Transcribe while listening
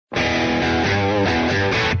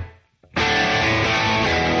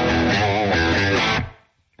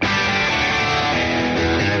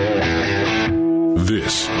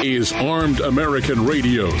is Armed American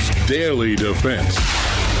Radio's Daily Defense.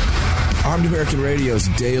 Armed American Radio's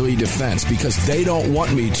Daily Defense. Because they don't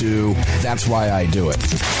want me to, that's why I do it.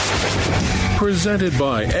 Presented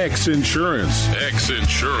by X Insurance. X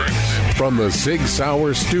Insurance. From the Sig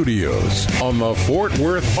Sauer Studios on the Fort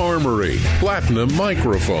Worth Armory Platinum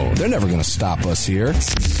Microphone. They're never going to stop us here.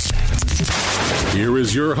 Here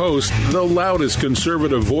is your host, the loudest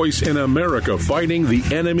conservative voice in America fighting the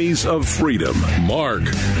enemies of freedom, Mark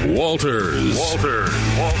Walters.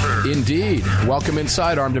 Indeed. Welcome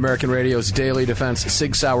inside Armed American Radio's Daily Defense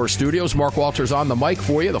Sig Sauer Studios. Mark Walters on the mic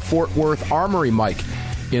for you, the Fort Worth Armory mic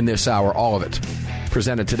in this hour, all of it.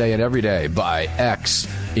 Presented today and every day by X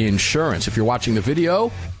Insurance. If you're watching the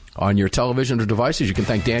video on your television or devices, you can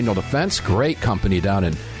thank Daniel Defense. Great company down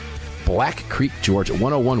in Black Creek, Georgia,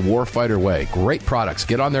 101 Warfighter Way. Great products.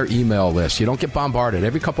 Get on their email list. You don't get bombarded.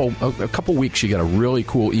 Every a couple weeks, you get a really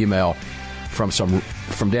cool email from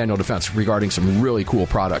Daniel Defense regarding some really cool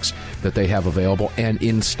products that they have available and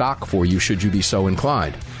in stock for you, should you be so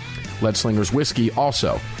inclined. Lead Slingers Whiskey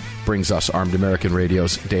also brings us Armed American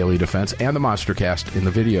Radio's Daily Defense and the Monstercast in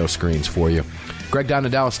the video screens for you. Greg down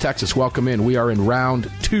in Dallas, Texas, welcome in. We are in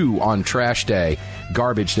round 2 on Trash Day,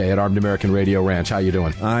 Garbage Day at Armed American Radio Ranch. How you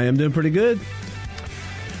doing? I am doing pretty good.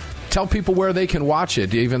 Tell people where they can watch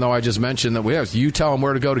it, even though I just mentioned that we have. You tell them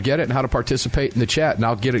where to go to get it and how to participate in the chat, and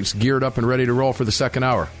I'll get it geared up and ready to roll for the second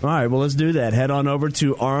hour. All right, well, let's do that. Head on over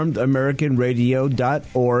to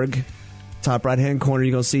armedamericanradio.org. Top right-hand corner,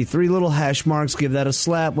 you're going to see 3 little hash marks. Give that a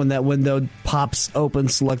slap. When that window pops open,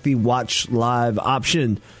 select the Watch Live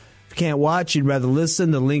option. If you can't watch, you'd rather listen,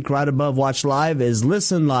 the link right above Watch Live is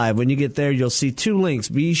Listen Live. When you get there, you'll see 2 links.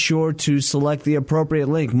 Be sure to select the appropriate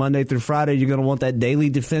link. Monday through Friday, you're going to want that Daily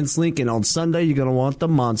Defense link, and on Sunday, you're going to want the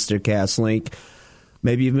Monstercast link.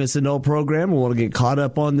 Maybe you've missed an old program or want to get caught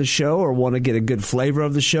up on the show or want to get a good flavor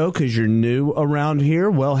of the show because you're new around here.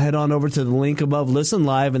 Well, head on over to the link above Listen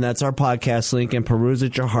Live, and that's our podcast link, and peruse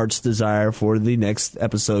at your heart's desire for the next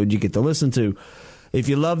episode you get to listen to. If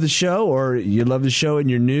you love the show or you love the show and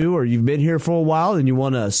you're new or you've been here for a while and you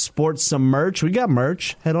want to sport some merch, we got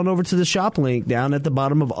merch. Head on over to the shop link down at the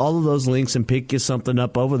bottom of all of those links and pick you something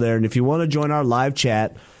up over there. And if you want to join our live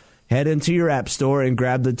chat, head into your app store and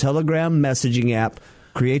grab the Telegram messaging app,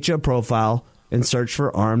 create your profile, and search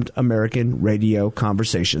for Armed American Radio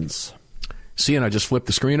Conversations. See, and I just flipped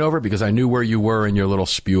the screen over because I knew where you were in your little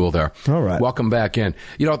spiel there. All right. Welcome back in.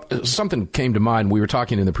 You know, something came to mind. We were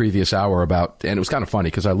talking in the previous hour about, and it was kind of funny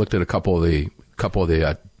because I looked at a couple of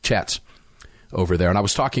the chats over there, and I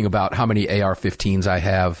was talking about how many AR-15s I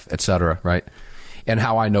have, et cetera, right? And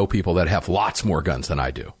how I know people that have lots more guns than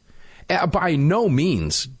I do. By no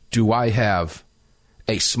means do I have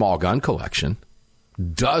a small gun collection,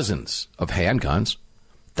 dozens of handguns,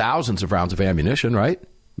 thousands of rounds of ammunition, right?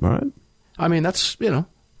 All right. I mean, that's,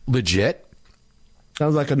 legit.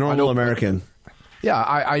 Sounds like a normal American. Yeah,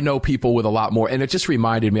 I know people with a lot more. And it just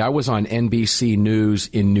reminded me, I was on NBC News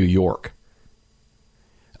in New York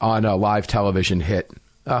on a live television hit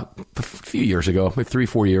a few years ago,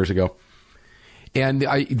 3-4 years ago. And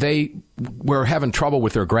they were having trouble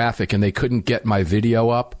with their graphic, and they couldn't get my video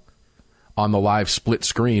up on the live split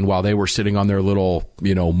screen while they were sitting on their little,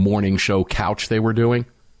 morning show couch they were doing.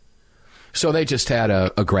 So they just had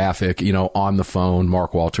a graphic, on the phone.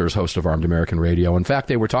 Mark Walters, host of Armed American Radio. In fact,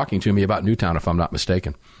 they were talking to me about Newtown, if I'm not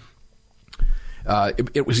mistaken.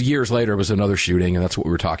 It was years later. It was another shooting, and that's what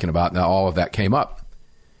we were talking about. Now, all of that came up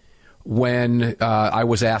when I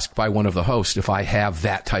was asked by one of the hosts if I have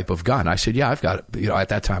that type of gun. I said, yeah, I've got it. At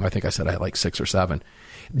that time, I think I said I had like 6 or 7.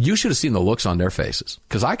 You should have seen the looks on their faces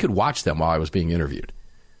because I could watch them while I was being interviewed.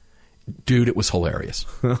 Dude, it was hilarious.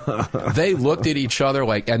 They looked at each other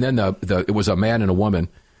and then it was a man and a woman.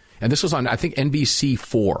 And this was on, I think,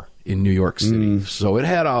 NBC4 in New York City. So it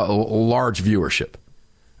had a large viewership,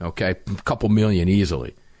 okay, a couple million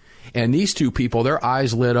easily. And these 2 people, their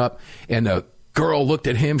eyes lit up, and the girl looked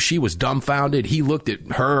at him. She was dumbfounded. He looked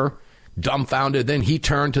at her, dumbfounded. Then he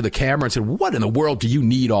turned to the camera and said, "What in the world do you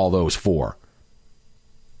need all those for?"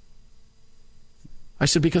 I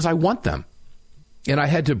said, "Because I want them." And I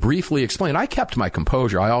had to briefly explain. I kept my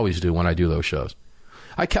composure. I always do when I do those shows.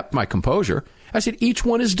 I kept my composure. I said, each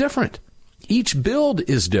one is different. Each build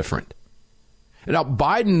is different. Now,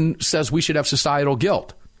 Biden says we should have societal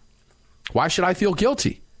guilt. Why should I feel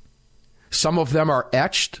guilty? Some of them are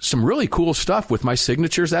etched, some really cool stuff with my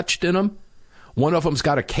signatures etched in them. One of them's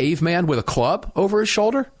got a caveman with a club over his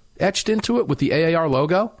shoulder etched into it with the AAR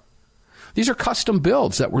logo. These are custom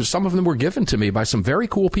builds some of them were given to me by some very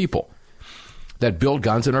cool people that build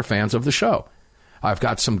guns and are fans of the show. I've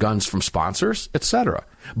got some guns from sponsors, etc.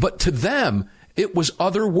 But to them, It was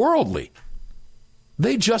otherworldly.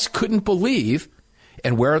 They just couldn't believe.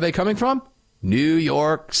 And where are they coming from? New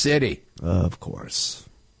York City. Of course.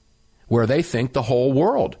 Where they think the whole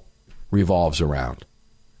world revolves around.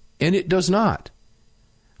 And it does not.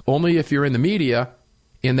 Only if you're in the media,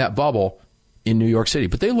 in that bubble, in New York City.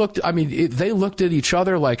 But they looked at each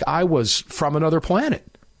other like I was from another planet.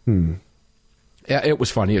 It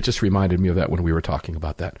was funny. It just reminded me of that when we were talking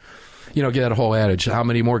about that. You know, get that whole adage, how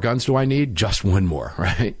many more guns do I need? Just one more,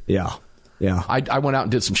 right? Yeah. Yeah. I went out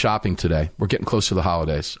and did some shopping today. We're getting close to the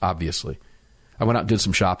holidays, obviously. I went out and did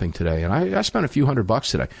some shopping today, and I spent a few $100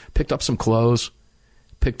 today. Picked up some clothes,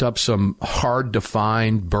 picked up some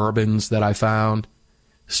hard-to-find bourbons that I found,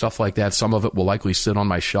 stuff like that. Some of it will likely sit on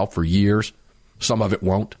my shelf for years. Some of it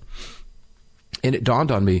won't. And it dawned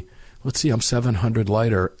on me, let's see, I'm $700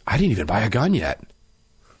 lighter. I didn't even buy a gun yet.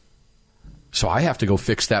 So I have to go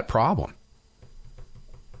fix that problem.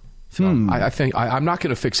 So I think I'm not going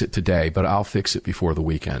to fix it today, but I'll fix it before the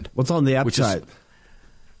weekend. What's on the appetite?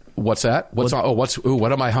 What's that?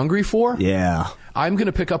 What am I hungry for? Yeah. I'm going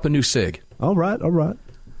to pick up a new SIG. All right.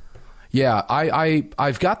 Yeah,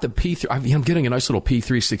 I've got the P3. I'm getting a nice little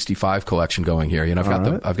P365 collection going here. You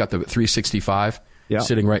know, I've got the 365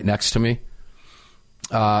 sitting right next to me.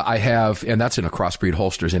 I have, and that's in a crossbreed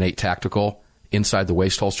holsters, an 8 tactical inside the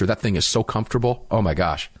waist holster. That thing is so comfortable. Oh my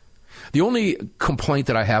gosh. The only complaint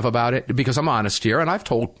that I have about it, because I'm honest here, and I've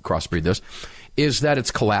told Crossbreed this, is that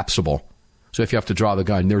it's collapsible. So if you have to draw the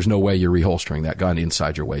gun, there's no way you're reholstering that gun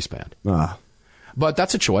inside your waistband. But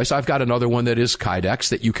that's a choice. I've got another one that is Kydex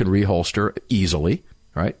that you can reholster easily,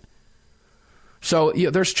 right? So yeah,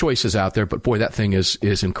 there's choices out there, but boy, that thing is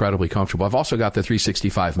incredibly comfortable. I've also got the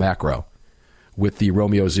 365 macro with the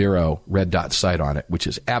Romeo Zero red dot sight on it, which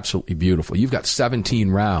is absolutely beautiful. You've got 17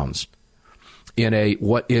 rounds in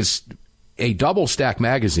what is a double stack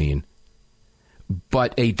magazine,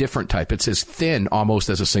 but a different type. It's as thin almost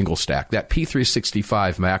as a single stack. That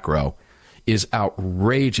P365 macro is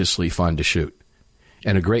outrageously fun to shoot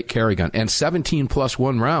and a great carry gun. And 17 plus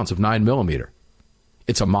 1 rounds of 9mm.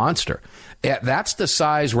 It's a monster. That's the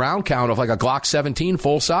size round count of like a Glock 17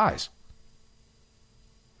 full size.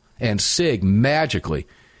 And SIG magically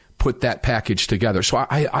put that package together. So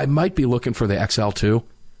I might be looking for the XL2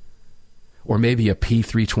 or maybe a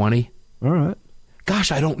P320. All right.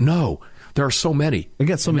 Gosh, I don't know. There are so many. They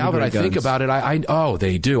got so many. Now that I guns. think about it,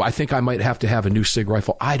 they do. I think I might have to have a new SIG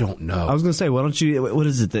rifle. I don't know. I was going to say, why don't you? What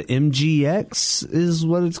is it? The MGX is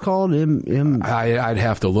what it's called. I'd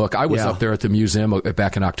have to look. I was up there at the museum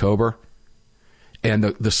back in October, and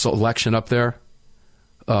the selection up there.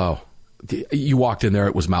 Oh, you walked in there,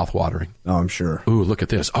 it was mouth-watering. Oh, I'm sure. Ooh, look at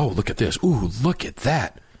this. Oh, look at this. Ooh, look at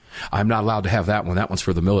that. I'm not allowed to have that one. That one's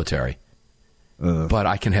for the military. But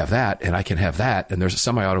I can have that, and I can have that, and there's a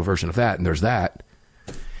semi-auto version of that, and there's that.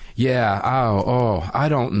 Yeah, I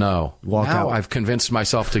don't know. Now I've convinced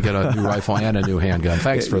myself to get a new rifle and a new handgun.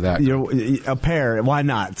 Thanks for that. A pair, why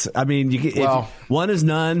not? I mean, one is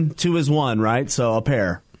none, two is one, right? So a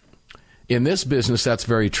pair. In this business, that's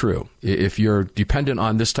very true. If you're dependent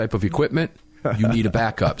on this type of equipment, you need a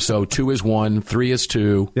backup. So 2 is 1, 3 is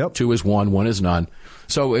 2, 2 is 1, 1 is none.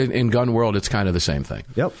 So in gun world, it's kind of the same thing.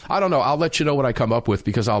 Yep. I don't know. I'll let you know what I come up with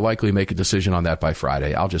because I'll likely make a decision on that by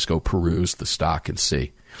Friday. I'll just go peruse the stock and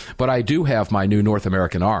see. But I do have my new North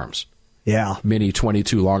American Arms. Yeah. Mini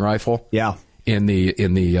 22 long rifle. Yeah. In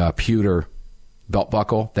the pewter belt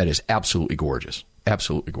buckle. That is absolutely gorgeous.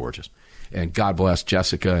 Absolutely gorgeous. And God bless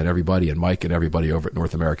Jessica and everybody and Mike and everybody over at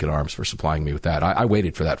North American Arms for supplying me with that. I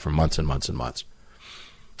waited for that for months and months and months.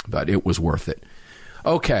 But it was worth it.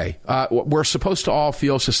 Okay. We're supposed to all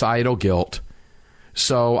feel societal guilt.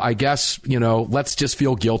 So I guess, let's just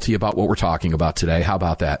feel guilty about what we're talking about today. How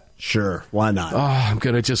about that? Sure. Why not? Oh, I'm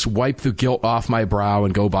going to just wipe the guilt off my brow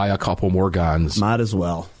and go buy a couple more guns. Might as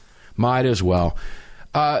well.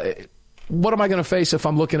 What am I going to face if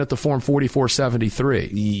I'm looking at the Form 4473?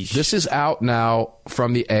 Yeesh. This is out now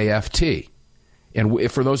from the AFT. And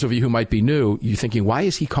for those of you who might be new, you're thinking, why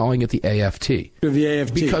is he calling it the AFT? The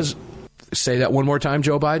AFT. Because, say that one more time,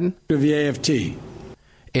 Joe Biden. The AFT.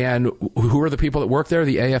 And who are the people that work there?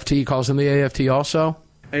 The AFT, he calls them the AFT also?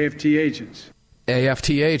 AFT agents.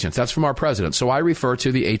 AFT agents. That's from our president. So I refer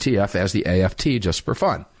to the ATF as the AFT just for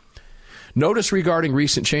fun. Notice regarding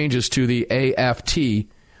recent changes to the AFT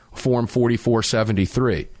Form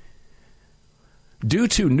 4473. Due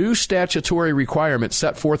to new statutory requirements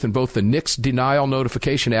set forth in both the NICS Denial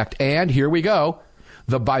Notification Act and, here we go,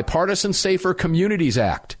 the Bipartisan Safer Communities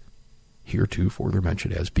Act, heretofore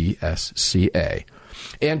mentioned as BSCA,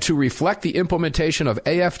 and to reflect the implementation of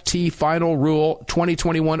AFT Final Rule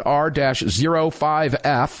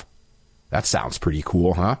 2021R-05F, That sounds pretty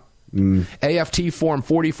cool, huh? AFT Form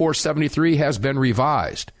 4473 has been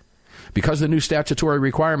revised because the new statutory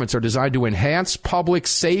requirements are designed to enhance public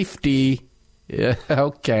safety. Yeah,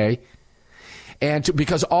 okay. And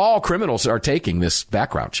because all criminals are taking this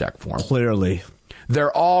background check form. Clearly.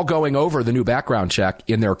 They're all going over the new background check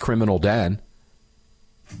in their criminal den.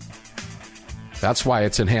 That's why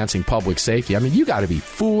it's enhancing public safety. I mean, you got to be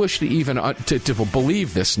foolish to even to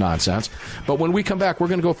believe this nonsense. But when we come back, we're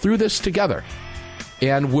going to go through this together,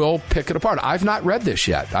 and we'll pick it apart. I've not read this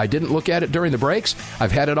yet. I didn't look at it during the breaks.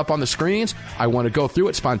 I've had it up on the screens. I want to go through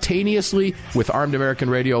it spontaneously with Armed American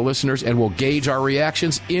Radio listeners, and we'll gauge our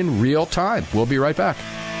reactions in real time. We'll be right back.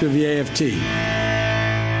 To the AFT.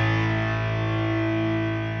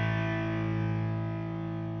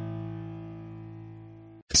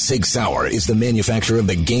 Sig Sauer is the manufacturer of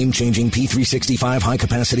the game-changing P365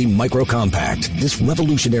 high-capacity micro-compact. This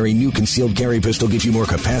revolutionary new concealed carry pistol gives you more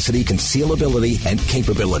capacity, concealability, and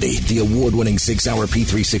capability. The award-winning Sig Sauer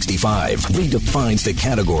P365 redefines the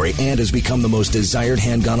category and has become the most desired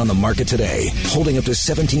handgun on the market today. Holding up to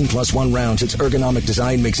 17+1 rounds, its ergonomic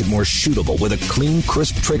design makes it more shootable with a clean,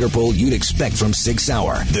 crisp trigger pull you'd expect from Sig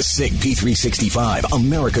Sauer. The Sig P365,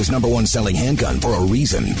 America's #1 selling handgun for a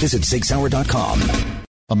reason. Visit SigSauer.com.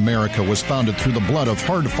 America was founded through the blood of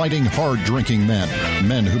hard-fighting, hard-drinking men.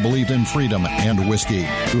 Men who believed in freedom and whiskey,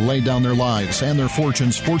 who laid down their lives and their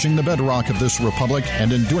fortunes forging the bedrock of this republic,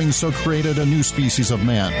 and in doing so created a new species of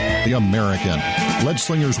man, the American.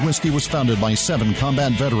 Leadslinger's Whiskey was founded by 7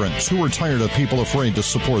 combat veterans who were tired of people afraid to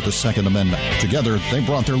support the Second Amendment. Together, they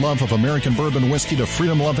brought their love of American bourbon whiskey to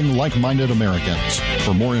freedom-loving, like-minded Americans.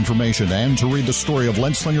 For more information and to read the story of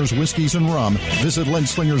Leadslinger's Whiskeys and Rum, visit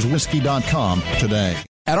leadslingerswhiskey.com today.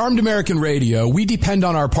 At Armed American Radio, we depend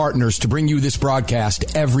on our partners to bring you this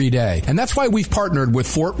broadcast every day. And that's why we've partnered with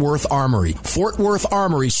Fort Worth Armory. Fort Worth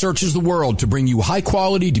Armory searches the world to bring you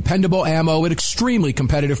high-quality, dependable ammo at extremely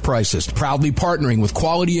competitive prices. Proudly partnering with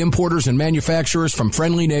quality importers and manufacturers from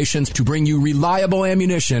friendly nations to bring you reliable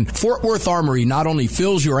ammunition, Fort Worth Armory not only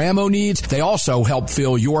fills your ammo needs, they also help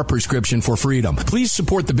fill your prescription for freedom. Please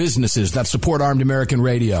support the businesses that support Armed American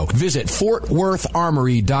Radio. Visit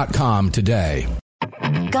FortWorthArmory.com today.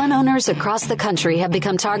 Gun owners across the country have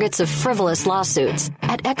become targets of frivolous lawsuits.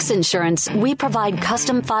 At X Insurance, we provide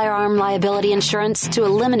custom firearm liability insurance to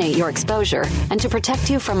eliminate your exposure and to protect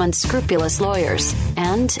you from unscrupulous lawyers.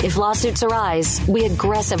 And if lawsuits arise, we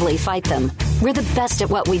aggressively fight them. We're the best at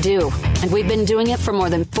what we do, and we've been doing it for more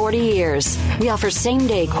than 40 years. We offer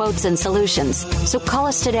same-day quotes and solutions. So call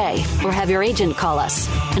us today or have your agent call us,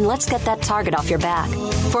 and let's get that target off your back.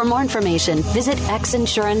 For more information, visit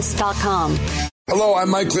xinsurance.com. Hello, I'm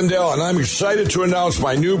Mike Lindell, and I'm excited to announce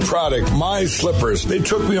my new product, My Slippers. They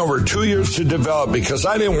took me over 2 years to develop because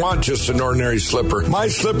I didn't want just an ordinary slipper. My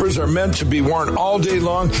slippers are meant to be worn all day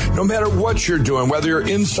long, no matter what you're doing, whether you're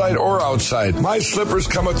inside or outside. My slippers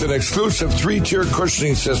come with an exclusive 3-tier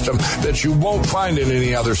cushioning system that you won't find in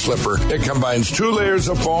any other slipper. It combines 2 layers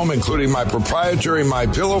of foam, including my proprietary My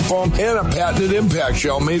Pillow foam and a patented impact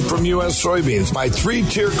gel made from U.S. soybeans. My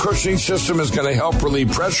 3-tier cushioning system is going to help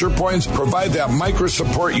relieve pressure points, provide that micro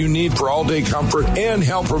support you need for all-day comfort, and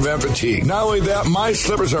help prevent fatigue. Not only that, my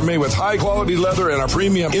slippers are made with high-quality leather and a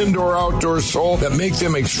premium indoor-outdoor sole that make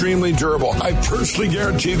them extremely durable. I personally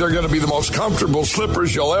guarantee they're going to be the most comfortable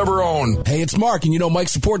slippers you'll ever own. Hey, it's Mark, and you know Mike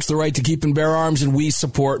supports the right to keep and bear arms, and we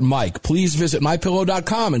support Mike. Please visit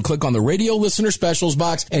MyPillow.com and click on the radio listener specials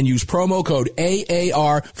box and use promo code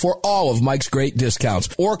AAR for all of Mike's great discounts.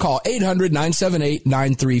 Or call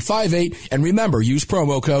 800-978-9358, and remember, use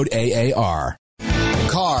promo code AAR.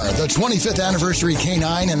 Car, the 25th anniversary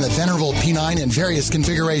K9 and the venerable P9 in various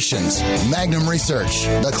configurations. Magnum Research,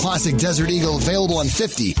 the classic Desert Eagle available in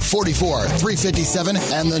 50, 44, 357,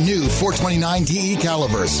 and the new 429 DE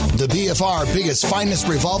calibers. The BFR biggest finest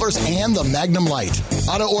revolvers and the Magnum Light.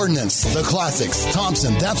 Auto Ordnance, the classics.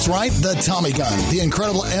 Thompson, that's right, the Tommy gun, the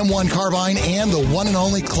incredible M1 carbine, and the one and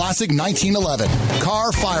only classic 1911.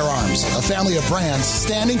 Car Firearms, a family of brands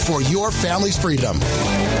standing for your family's freedom.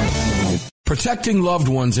 Protecting loved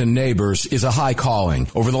ones and neighbors is a high calling.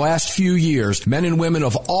 Over the last few years, men and women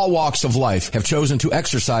of all walks of life have chosen to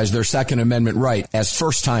exercise their Second Amendment right as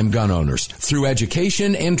first-time gun owners. Through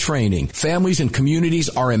education and training, families and communities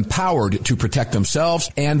are empowered to protect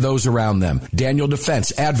themselves and those around them. Daniel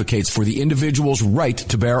Defense advocates for the individual's right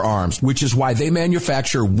to bear arms, which is why they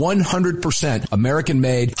manufacture 100%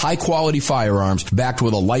 American-made, high-quality firearms backed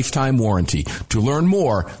with a lifetime warranty. To learn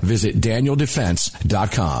more, visit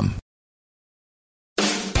DanielDefense.com.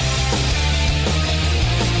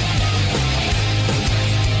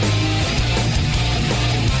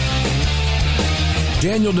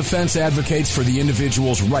 Daniel Defense advocates for the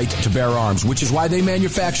individual's right to bear arms, which is why they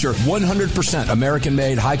manufacture 100%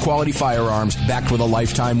 American-made, high-quality firearms backed with a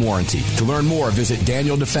lifetime warranty. To learn more, visit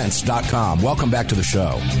DanielDefense.com. Welcome back to the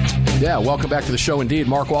show. Yeah, welcome back to the show indeed.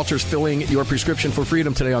 Mark Walters filling your prescription for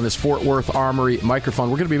freedom today on this Fort Worth Armory microphone.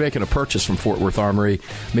 We're going to be making a purchase from Fort Worth Armory.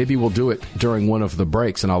 Maybe we'll do it during one of the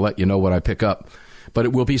breaks, and I'll let you know what I pick up. But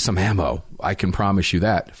it will be some ammo. I can promise you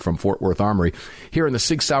that from Fort Worth Armory. Here in the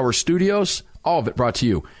Sig Sauer Studios, all of it brought to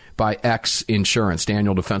you by X Insurance.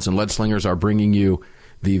 Daniel Defense and Lead Slingers are bringing you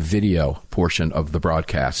the video portion of the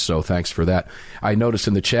broadcast. So thanks for that. I noticed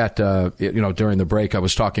in the chat, during the break, I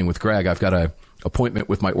was talking with Greg. I've got an appointment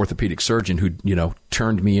with my orthopedic surgeon who,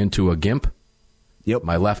 turned me into a gimp. Yep.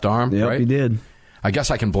 My left arm. Yep, right? He did. I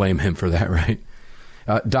guess I can blame him for that, right?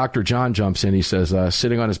 Dr. John jumps in. He says,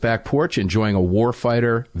 sitting on his back porch, enjoying a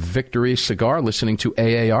Warfighter Victory cigar, listening to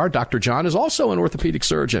AAR. Dr. John is also an orthopedic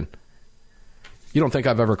surgeon. You don't think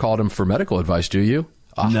I've ever called him for medical advice, do you?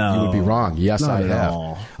 No. You would be wrong. Yes, I have.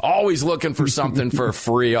 All. Always looking for something for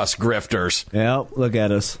free, us grifters. Yep, look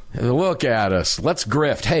at us. Look at us. Let's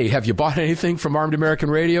grift. Hey, have you bought anything from Armed American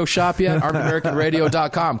Radio shop yet?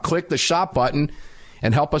 ArmedAmericanRadio.com. Click the shop button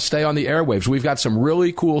and help us stay on the airwaves. We've got some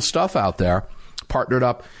really cool stuff out there. Partnered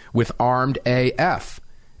up with Armed AF.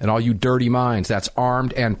 And all you dirty minds, that's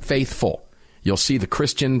Armed and Faithful. You'll see the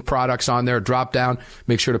Christian products on there. Drop down.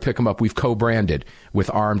 Make sure to pick them up. We've co-branded with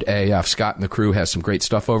Armed AF. Scott and the crew has some great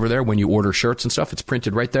stuff over there. When you order shirts and stuff, it's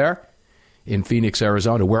printed right there in Phoenix,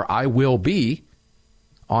 Arizona, where I will be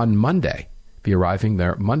on Monday. Be arriving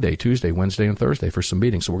there Monday, Tuesday, Wednesday, and Thursday for some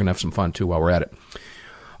meetings. So we're going to have some fun, too, while we're at it.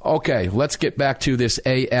 Okay, let's get back to this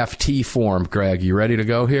AFT form. Greg, you ready to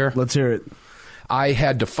go here? Let's hear it. I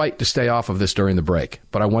had to fight to stay off of this during the break,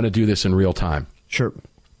 but I want to do this in real time. Sure.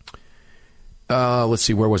 Let's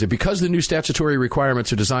see, where was it? Because the new statutory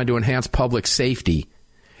requirements are designed to enhance public safety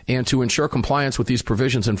and to ensure compliance with these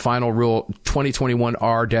provisions in Final Rule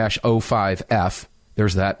 2021R-05F.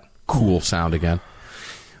 There's that cool sound again.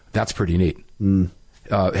 That's pretty neat.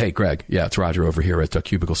 Hey, Greg. Yeah, it's Roger over here at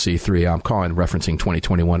Cubicle C3. I'm calling referencing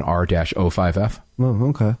 2021R-05F. Oh,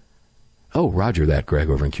 okay. Oh, Roger that, Greg,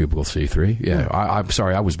 over in Cubicle C3. Yeah, I'm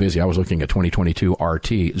sorry, I was busy. I was looking at 2022 RT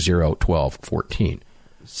 01214.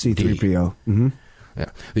 C3PO. Mm-hmm.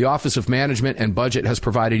 Yeah. The Office of Management and Budget has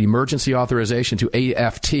provided emergency authorization to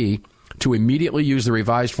AFT to immediately use the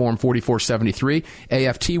revised Form 4473.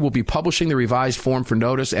 AFT will be publishing the revised form for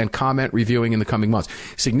notice and comment reviewing in the coming months.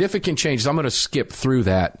 Significant changes. I'm going to skip through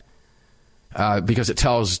that because it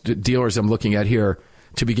tells dealers I'm looking at here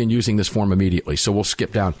to begin using this form immediately. So we'll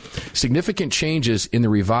skip down. Significant changes in the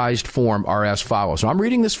revised form are as follows. So I'm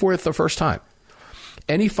reading this for the first time.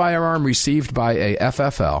 Any firearm received by a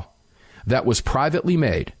FFL that was privately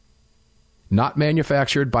made, not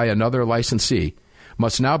manufactured by another licensee,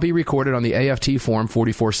 must now be recorded on the AFT Form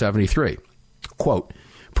 4473. Quote,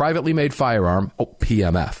 privately made firearm,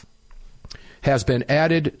 PMF, has been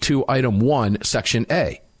added to Item 1, Section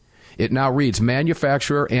A. It now reads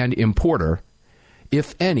manufacturer and importer,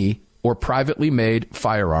 if any, or privately made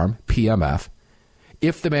firearm, PMF,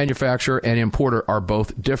 if the manufacturer and importer are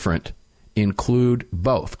both different, include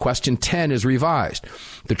both. Question 10 is revised.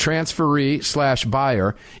 The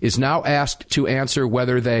transferee/buyer is now asked to answer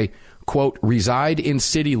whether they, quote, reside in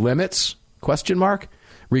city limits, question mark,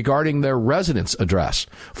 regarding their residence address.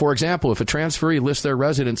 For example, if a transferee lists their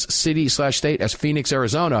residence city/state as Phoenix,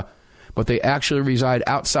 Arizona, but they actually reside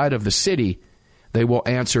outside of the city, they will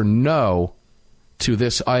answer no to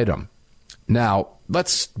this item. Now,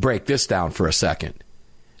 let's break this down for a second.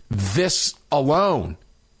 This alone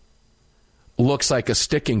looks like a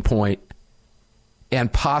sticking point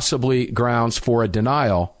and possibly grounds for a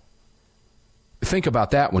denial. Think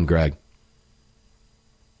about that one, Greg.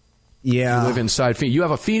 Yeah. You live inside Phoenix. You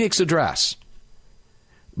have a Phoenix address,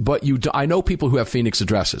 but I know people who have Phoenix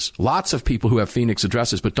addresses. Lots of people who have Phoenix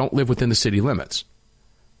addresses, but don't live within the city limits.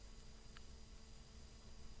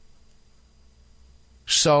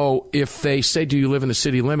 So if they say, do you live in the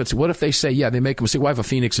city limits? What if they say, yeah, they make a mistake. Well, I have a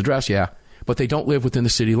Phoenix address, yeah, but they don't live within the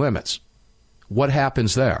city limits. What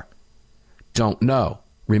happens there? Don't know.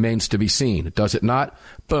 Remains to be seen. Does it not?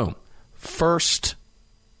 Boom. First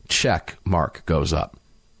check mark goes up.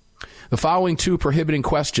 The following two prohibiting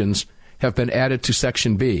questions have been added to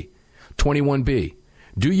Section B. 21B.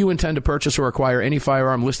 Do you intend to purchase or acquire any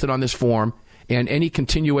firearm listed on this form and any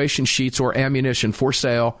continuation sheets or ammunition for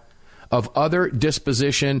sale of other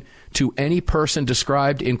disposition to any person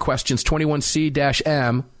described in questions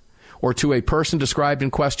 21C-M or to a person described in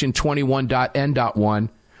question 21.N.1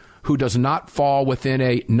 who does not fall within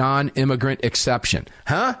a non-immigrant exception?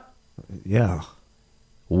 Huh? Yeah.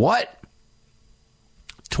 What?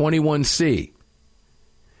 21C.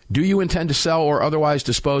 Do you intend to sell or otherwise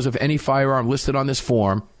dispose of any firearm listed on this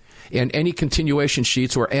form and any continuation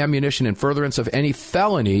sheets or ammunition in furtherance of any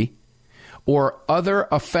felony or other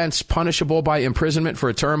offense punishable by imprisonment for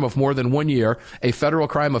a term of more than 1 year, a federal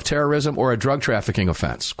crime of terrorism, or a drug trafficking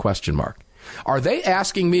offense? ? Are they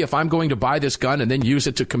asking me if I'm going to buy this gun and then use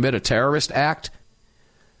it to commit a terrorist act?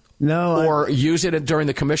 No. Or use it during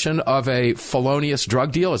the commission of a felonious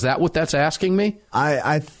drug deal? Is that what that's asking me?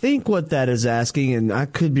 I think what that is asking, and I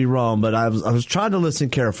could be wrong, but I was trying to listen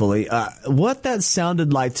carefully. What that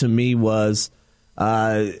sounded like to me was,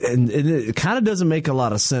 and it kind of doesn't make a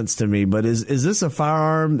lot of sense to me, but is this a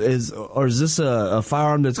firearm, or is this a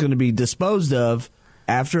firearm that's going to be disposed of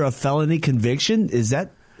after a felony conviction? Is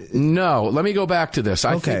that... No, let me go back to this.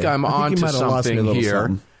 I think I'm on to something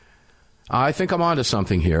here. I think I'm on to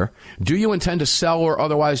something here. Do you intend to sell or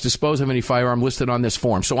otherwise dispose of any firearm listed on this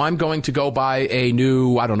form? So I'm going to go buy a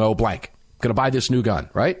new, I don't know, blank. Going to buy this new gun,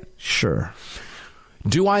 right? Sure.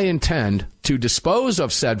 Do I intend to dispose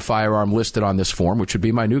of said firearm listed on this form, which would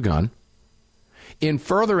be my new gun, in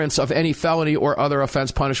furtherance of any felony or other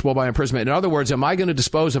offense punishable by imprisonment? In other words, am I going to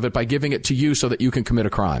dispose of it by giving it to you so that you can commit a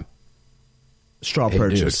crime? Straw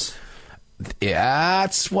purchase. Yeah,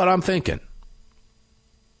 that's what I'm thinking.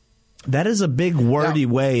 That is a big wordy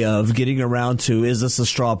way of getting around to, is this a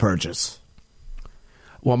straw purchase?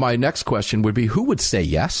 Well, my next question would be, who would say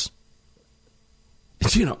yes?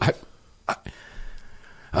 You know,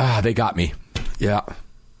 they got me. Yeah,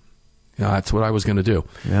 that's what I was going to do.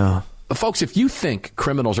 Yeah. Folks, if you think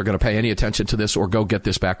criminals are going to pay any attention to this or go get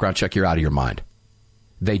this background check, you're out of your mind.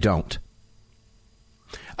 They don't.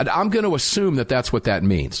 And I'm going to assume that that's what that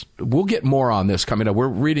means. We'll get more on this coming up. We're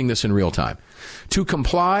reading this in real time. To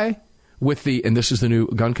comply with the, and this is the new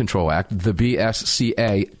Gun Control Act, the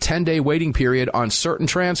BSCA, 10-day waiting period on certain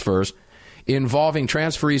transfers involving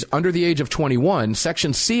transferees under the age of 21,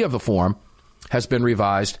 Section C of the form has been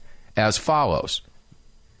revised as follows.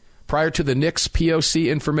 Prior to the NICS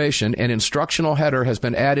POC information, an instructional header has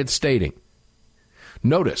been added stating,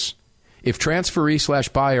 notice, if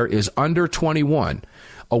transferee/buyer is under 21,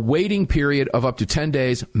 a waiting period of up to 10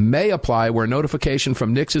 days may apply where notification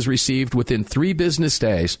from NICS is received within 3 business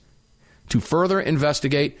days to further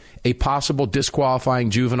investigate a possible disqualifying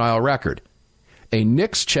juvenile record. A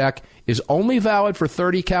NICS check is only valid for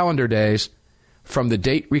 30 calendar days from the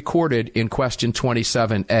date recorded in question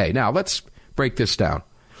 27A. Now, let's break this down,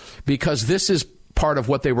 because this is part of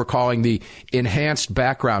what they were calling the enhanced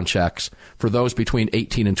background checks for those between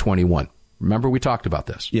 18 and 21. Remember, we talked about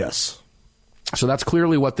this? Yes. So that's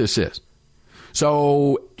clearly what this is.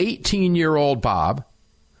 So 18-year-old Bob,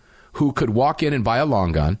 who could walk in and buy a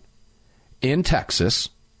long gun in Texas,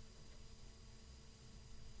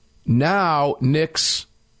 now NICS,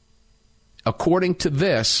 according to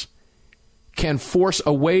this, can force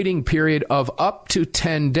a waiting period of up to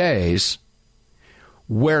 10 days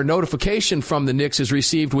where notification from the NICS is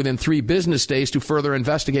received within 3 business days to further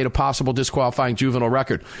investigate a possible disqualifying juvenile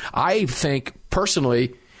record. I think,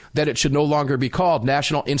 personally, that it should no longer be called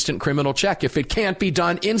National Instant Criminal Check if it can't be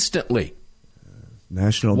done instantly.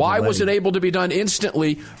 Why was it able to be done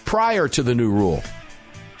instantly prior to the new rule?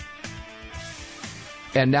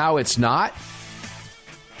 And now it's not?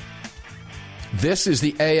 This is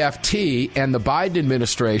the AFT and the Biden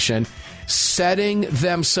administration setting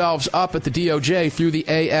themselves up at the DOJ through the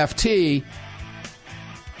AFT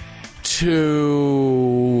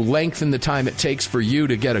to lengthen the time it takes for you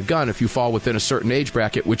to get a gun if you fall within a certain age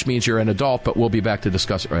bracket, which means you're an adult, but we'll be back to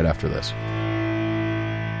discuss it right after this.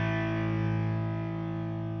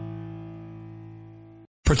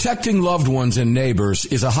 Protecting loved ones and neighbors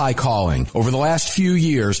is a high calling. Over the last few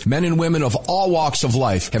years, men and women of all walks of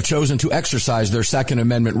life have chosen to exercise their Second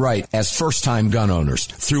Amendment right as first-time gun owners.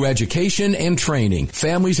 Through education and training,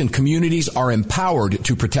 families and communities are empowered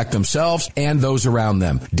to protect themselves and those around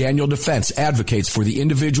them. Daniel Defense advocates for the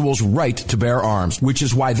individual's right to bear arms, which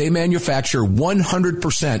is why they manufacture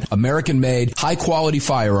 100% American-made, high-quality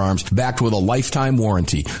firearms backed with a lifetime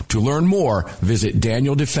warranty. To learn more, visit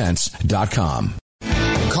DanielDefense.com.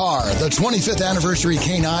 Car, the 25th anniversary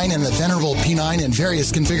K9 and the venerable P9 in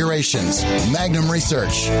various configurations. Magnum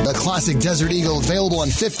Research, the classic Desert Eagle available in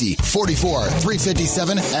 50, 44,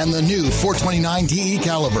 357, and the new 429 DE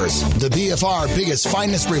calibers. The BFR biggest,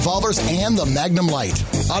 finest revolvers and the Magnum Light.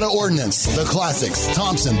 Auto Ordnance, the classics.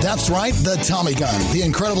 Thompson, that's right, the Tommy gun, the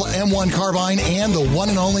incredible M1 carbine, and the one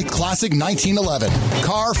and only classic 1911.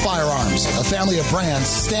 Car Firearms, a family of brands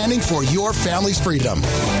standing for your family's freedom.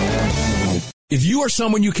 If you or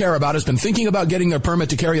someone you care about has been thinking about getting their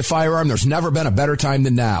permit to carry a firearm, there's never been a better time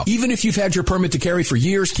than now. Even if you've had your permit to carry for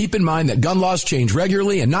years, keep in mind that gun laws change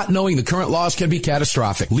regularly, and not knowing the current laws can be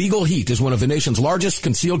catastrophic. Legal Heat is one of the nation's largest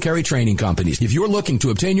concealed carry training companies. If you're looking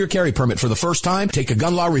to obtain your carry permit for the first time, take a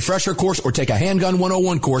gun law refresher course or take a handgun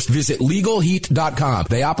 101 course, visit LegalHeat.com.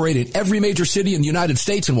 They operate in every major city in the United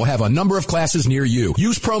States and will have a number of classes near you.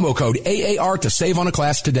 Use promo code AAR to save on a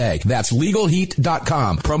class today. That's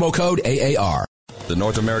LegalHeat.com. Promo code AAR. The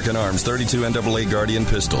North American Arms 32 NAA Guardian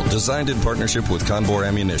pistol, designed in partnership with Conbor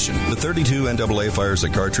Ammunition. The 32 NAA fires a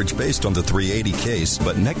cartridge based on the .380 case,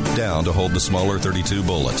 but necked down to hold the smaller .32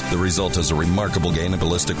 bullet. The result is a remarkable gain in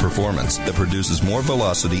ballistic performance that produces more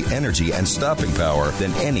velocity, energy, and stopping power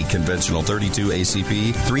than any conventional .32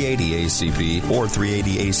 ACP, .380 ACP, or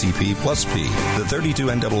 .380 ACP plus P. The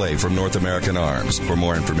 32 NAA from North American Arms. For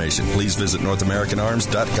more information, please visit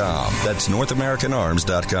NorthAmericanArms.com. That's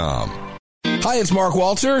NorthAmericanArms.com. Hi, it's Mark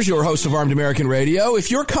Walters, your host of Armed American Radio.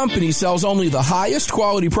 If your company sells only the highest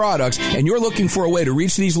quality products and you're looking for a way to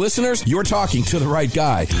reach these listeners, you're talking to the right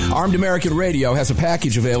guy. Armed American Radio has a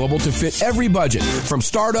package available to fit every budget, from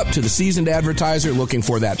startup to the seasoned advertiser looking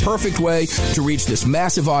for that perfect way to reach this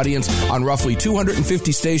massive audience on roughly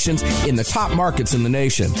 250 stations in the top markets in the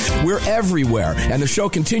nation. We're everywhere, and the show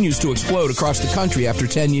continues to explode across the country after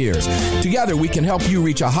 10 years. Together, we can help you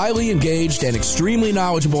reach a highly engaged and extremely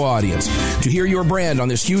knowledgeable audience. To hear your brand on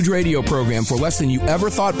this huge radio program for less than you ever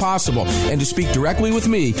thought possible and to speak directly with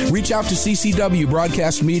me, reach out to CCW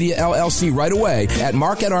Broadcast Media LLC right away at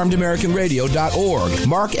mark@armedamericanradio.org.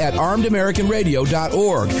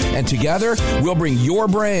 mark@armedamericanradio.org. And together, we'll bring your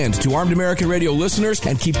brand to Armed American Radio listeners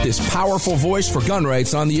and keep this powerful voice for gun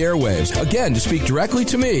rights on the airwaves. Again, to speak directly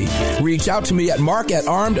to me, reach out to me at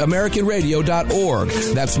mark@armedamericanradio.org.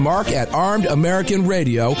 That's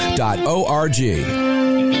mark@armedamericanradio.org.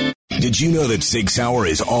 Did you know that Sig Sauer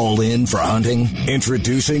is all in for hunting?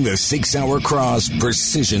 Introducing the Sig Sauer Cross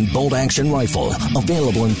Precision Bolt Action Rifle,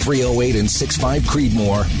 available in .308 and 6.5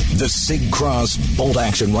 Creedmoor. The Sig Cross Bolt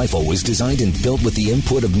Action Rifle was designed and built with the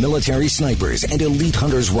input of military snipers and elite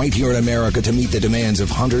hunters right here in America to meet the demands of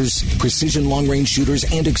hunters, precision long-range shooters,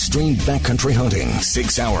 and extreme backcountry hunting. Sig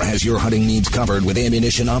Sauer has your hunting needs covered with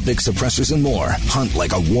ammunition, optics, suppressors, and more. Hunt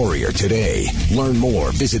like a warrior today. Learn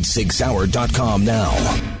more. Visit SigSauer.com now.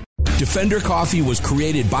 Defender Coffee was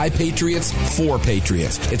created by Patriots for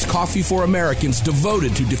Patriots. It's coffee for Americans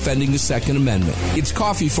devoted to defending the Second Amendment. It's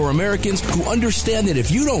coffee for Americans who understand that if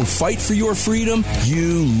you don't fight for your freedom,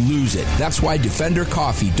 you lose it. That's why Defender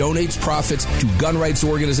Coffee donates profits to gun rights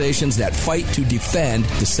organizations that fight to defend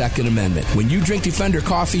the Second Amendment. When you drink Defender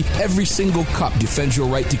Coffee, every single cup defends your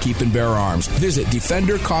right to keep and bear arms. Visit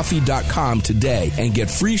DefenderCoffee.com today and get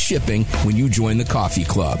free shipping when you join the coffee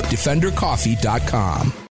club.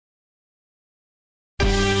 DefenderCoffee.com.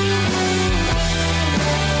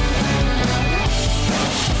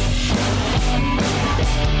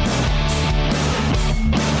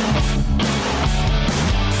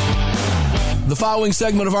 The following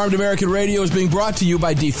segment of Armed American Radio is being brought to you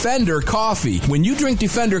by Defender Coffee. When you drink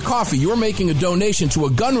Defender Coffee, you're making a donation to a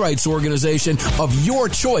gun rights organization of your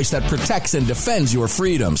choice that protects and defends your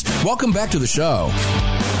freedoms. Welcome back to the show.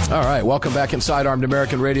 All right, welcome back inside Armed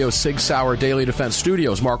American Radio's Sig Sauer Daily Defense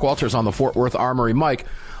Studios. Mark Walters on the Fort Worth Armory mic.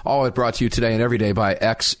 All it brought to you today and every day by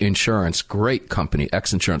X Insurance. Great company,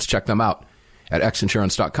 X Insurance. Check them out at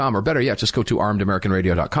xinsurance.com, or better yet, just go to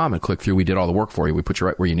armedamericanradio.com and click through. We did all the work for you. We put you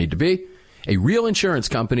right where you need to be. A real insurance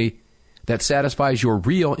company that satisfies your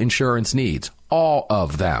real insurance needs. All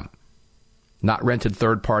of them. Not rented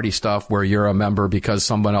third-party stuff where you're a member because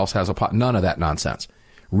someone else has a pot. None of that nonsense.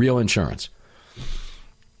 Real insurance.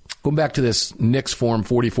 Going back to this NICS Form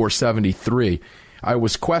 4473, I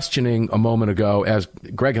was questioning a moment ago, as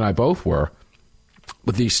Greg and I both were,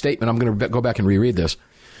 with the statement. I'm going to go back and reread this.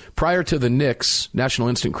 Prior to the NICS, National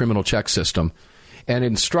Instant Criminal Check System, an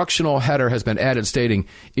instructional header has been added stating,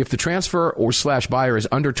 if the transfer or / buyer is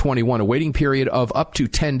under 21, a waiting period of up to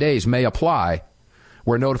 10 days may apply,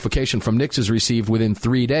 where notification from NICS is received within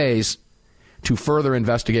 3 days to further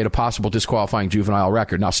investigate a possible disqualifying juvenile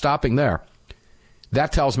record. Now, stopping there,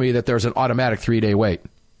 that tells me that there's an automatic 3-day wait.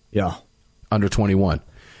 Yeah. Under 21.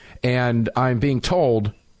 And I'm being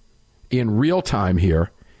told in real time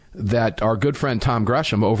here that our good friend Tom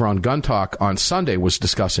Gresham over on Gun Talk on Sunday was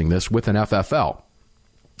discussing this with an FFL.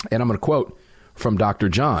 And I'm going to quote from Dr.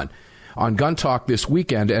 John. On Gun Talk this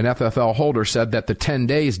weekend, an FFL holder said that the 10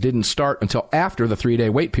 days didn't start until after the 3-day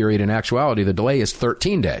wait period. In actuality, the delay is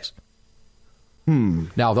 13 days.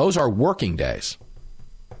 Now, those are working days.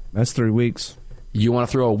 That's 3 weeks. You want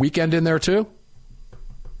to throw a weekend in there, too?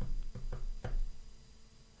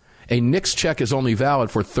 A NICS check is only valid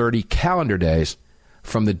for 30 calendar days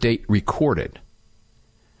from the date recorded.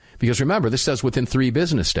 Because remember, this says within 3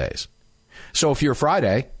 business days. So if you're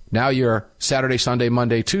Friday, now you're Saturday, Sunday,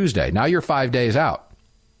 Monday, Tuesday. Now you're 5 days out.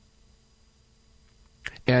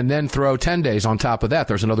 And then throw 10 days on top of that.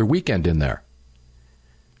 There's another weekend in there.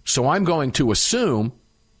 So I'm going to assume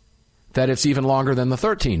that it's even longer than the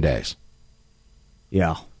 13 days.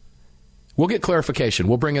 Yeah. We'll get clarification.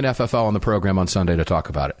 We'll bring an FFL on the program on Sunday to talk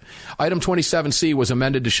about it. Item 27C was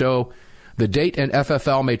amended to show the date an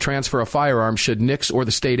FFL may transfer a firearm should NICS or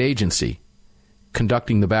the state agency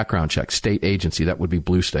conducting the background check, state agency, that would be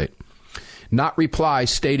Blue State, not reply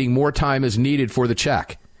stating more time is needed for the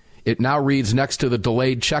check. It now reads next to the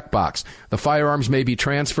delayed checkbox. The firearms may be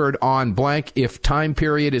transferred on blank if time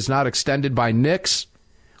period is not extended by NICS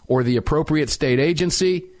or the appropriate state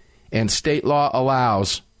agency and state law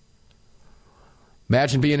allows.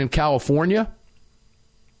 Imagine being in California.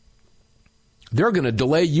 They're going to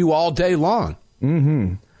delay you all day long.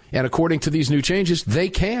 Mm-hmm. And according to these new changes, they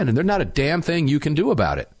can, and there's not a damn thing you can do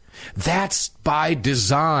about it. That's by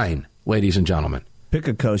design, ladies and gentlemen. Pick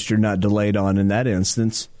a coast you're not delayed on in that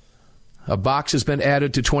instance. A box has been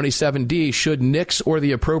added to 27D should NICS or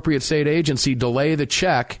the appropriate state agency delay the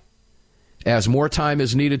check as more time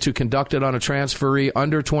is needed to conduct it on a transferee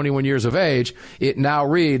under 21 years of age. It now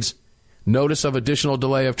reads, notice of additional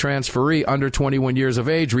delay of transferee under 21 years of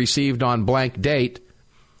age received on blank date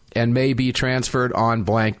and may be transferred on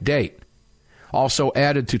blank date. Also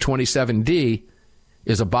added to 27D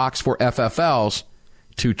is a box for FFLs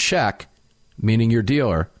to check, meaning your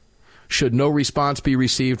dealer, should no response be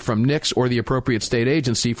received from NICS or the appropriate state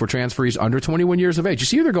agency for transferees under 21 years of age. You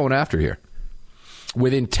see who they're going after here.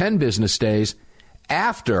 Within 10 business days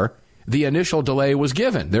after the initial delay was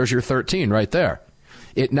given. There's your 13 right there.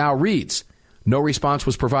 It now reads, no response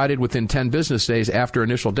was provided within 10 business days after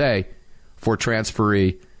initial day for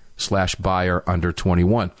transferee/buyer under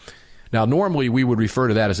 21. Now, normally we would refer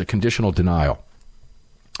to that as a conditional denial.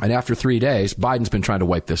 And after 3 days, Biden's been trying to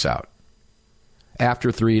wipe this out.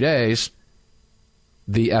 After 3 days,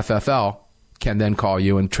 the FFL can then call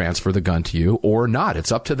you and transfer the gun to you or not.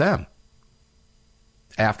 It's up to them.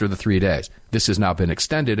 After the 3 days. This has now been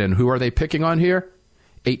extended. And who are they picking on here?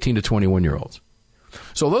 18 to 21-year-olds.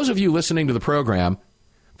 So those of you listening to the program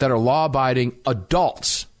that are law-abiding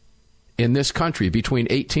adults in this country between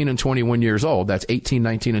 18 and 21 years old, that's 18,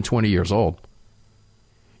 19, and 20 years old,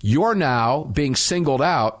 you're now being singled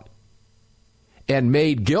out and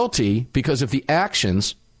made guilty because of the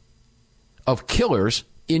actions of killers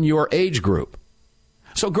in your age group.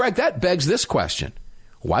 So, Greg, that begs this question.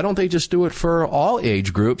 Why don't they just do it for all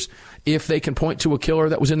age groups if they can point to a killer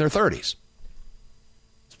that was in their 30s?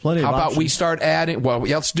 Plenty of How about options. we start adding? Well,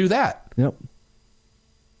 let's do that. Yep.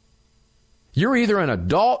 You're either an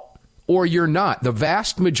adult or you're not. The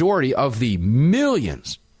vast majority of the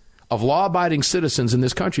millions of law-abiding citizens in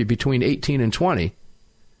this country between 18 and 20,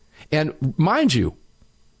 and mind you,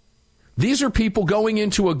 these are people going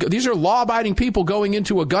into these are law-abiding people going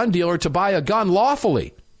into a gun dealer to buy a gun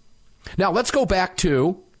lawfully. Now, let's go back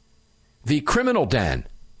to the criminal den,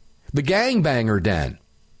 the gangbanger den.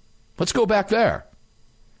 Let's go back there.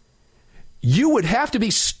 You would have to be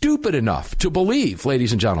stupid enough to believe,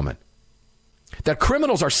 ladies and gentlemen, that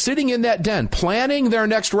criminals are sitting in that den planning their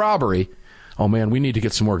next robbery. Oh, man, we need to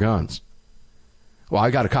get some more guns. Well, I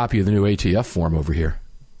got a copy of the new ATF form over here,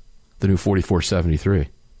 the new 4473.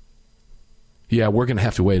 Yeah, we're going to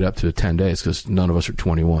have to wait up to 10 days because none of us are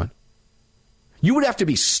 21. You would have to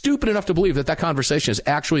be stupid enough to believe that that conversation is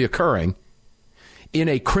actually occurring in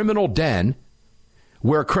a criminal den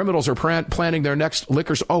where criminals are planning their next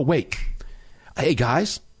liquors. Oh, wait. Hey,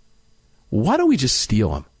 guys, why don't we just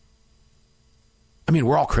steal them? I mean,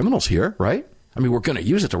 we're all criminals here, right? I mean, we're going to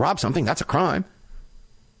use it to rob something. That's a crime.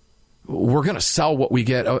 We're going to sell what we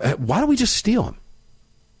get. Why don't we just steal them?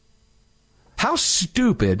 How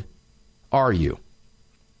stupid are you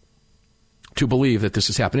to believe that this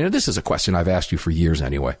is happening? And this is a question I've asked you for years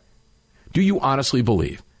anyway. Do you honestly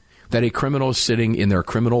believe that a criminal is sitting in their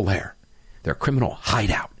criminal lair, their criminal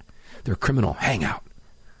hideout, their criminal hangout,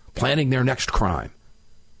 planning their next crime,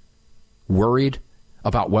 worried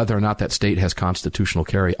about whether or not that state has constitutional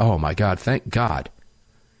carry? Oh, my God, thank God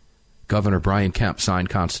Governor Brian Kemp signed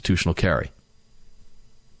constitutional carry.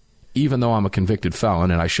 Even though I'm a convicted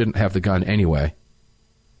felon and I shouldn't have the gun anyway.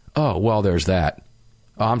 Oh, well, there's that.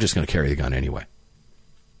 Oh, I'm just going to carry the gun anyway.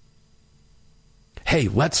 Hey,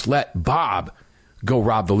 let's let Bob go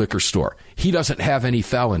rob the liquor store. He doesn't have any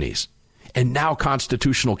felonies. And now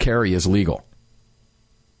constitutional carry is legal.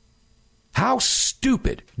 How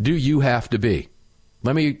stupid do you have to be?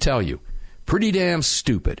 Let me tell you, pretty damn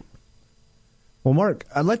stupid. Well, Mark,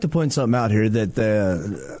 I'd like to point something out here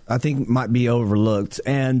that I think might be overlooked.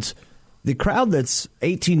 And the crowd that's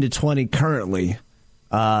 18 to 20 currently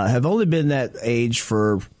have only been that age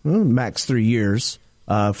for max 3 years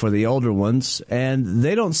for the older ones. And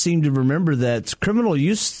they don't seem to remember that criminals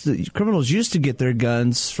used to get their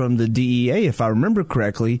guns from the DEA, if I remember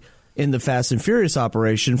correctly, in the Fast and Furious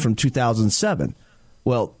operation from 2007.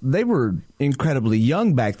 Well, they were incredibly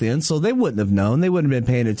young back then, so they wouldn't have known. They wouldn't have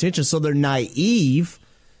been paying attention. So they're naive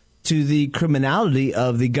to the criminality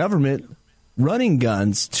of the government running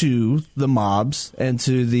guns to the mobs and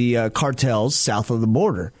to the cartels south of the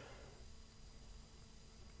border.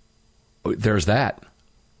 There's that.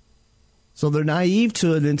 So they're naive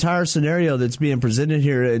to an entire scenario that's being presented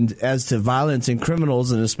here, and as to violence and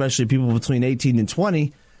criminals, and especially people between 18 and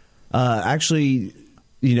 20, actually,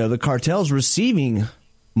 the cartels receiving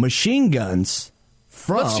machine guns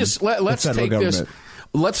from let's the federal government. This.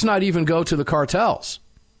 Let's not even go to the cartels.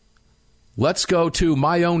 Let's go to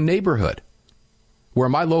my own neighborhood, where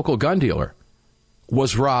my local gun dealer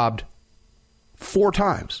was robbed 4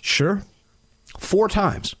 times. Sure. 4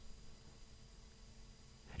 times.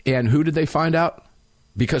 And who did they find out?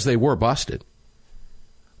 Because they were busted.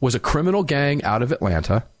 Was a criminal gang out of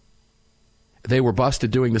Atlanta. They were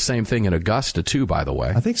busted doing the same thing in Augusta, too, by the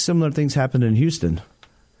way. I think similar things happened in Houston.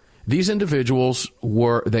 These individuals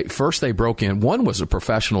they broke in. One was a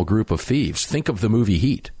professional group of thieves. Think of the movie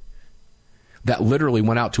Heat. That literally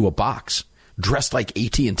went out to a box, dressed like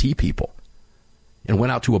AT&T people, and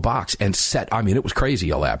went out to a box and it was crazy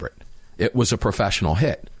elaborate. It was a professional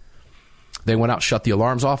hit. They went out, shut the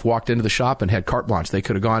alarms off, walked into the shop, and had carte blanche. They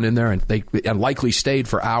could have gone in there and likely stayed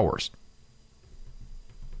for hours.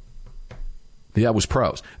 That was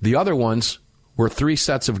pros. The other ones were 3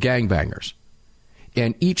 sets of gangbangers.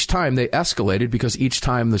 And each time they escalated because each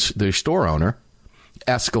time the store owner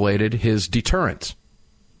escalated his deterrence.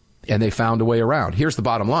 And they found a way around. Here's the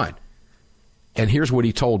bottom line. And here's what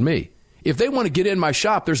he told me. If they want to get in my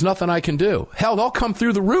shop, there's nothing I can do. Hell, they'll come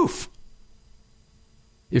through the roof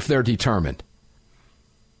if they're determined.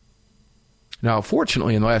 Now,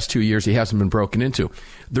 fortunately, in the last 2 years, he hasn't been broken into.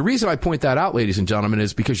 The reason I point that out, ladies and gentlemen,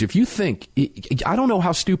 is because if you think, I don't know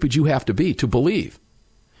how stupid you have to be to believe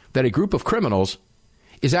that a group of criminals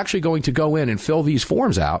is actually going to go in and fill these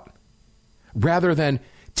forms out rather than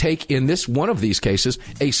take, in this one of these cases,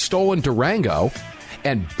 a stolen Durango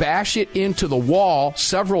and bash it into the wall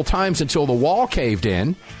several times until the wall caved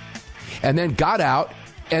in, and then got out,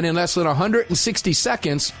 and in less than 160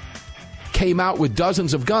 seconds came out with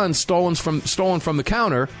dozens of guns stolen from the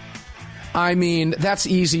counter. I mean, that's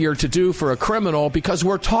easier to do for a criminal because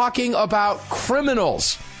we're talking about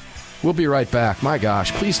criminals. We'll be right back. My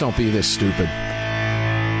gosh, please don't be this stupid.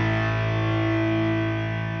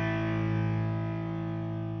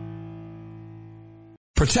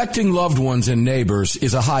 Protecting loved ones and neighbors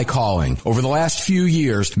is a high calling. Over the last few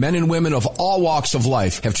years, men and women of all walks of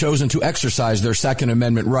life have chosen to exercise their Second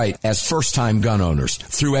Amendment right as first-time gun owners.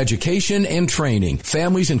 Through education and training,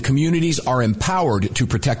 families and communities are empowered to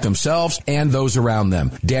protect themselves and those around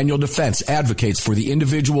them. Daniel Defense advocates for the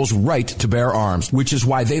individual's right to bear arms, which is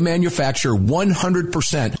why they manufacture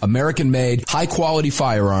 100% American-made, high-quality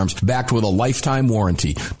firearms backed with a lifetime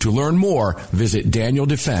warranty. To learn more, visit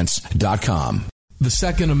DanielDefense.com. The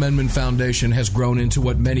Second Amendment Foundation has grown into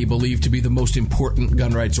what many believe to be the most important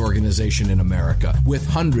gun rights organization in America. With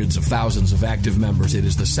hundreds of thousands of active members, it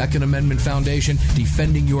is the Second Amendment Foundation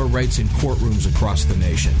defending your rights in courtrooms across the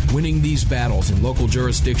nation. Winning these battles in local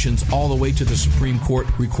jurisdictions all the way to the Supreme Court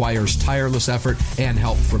requires tireless effort and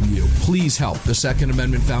help from you. Please help the Second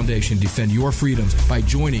Amendment Foundation defend your freedoms by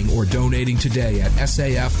joining or donating today at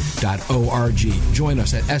saf.org. Join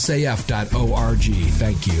us at saf.org.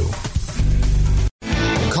 Thank you.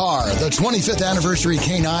 Car, the 25th anniversary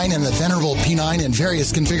K9 and the venerable P9 in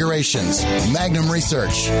various configurations. Magnum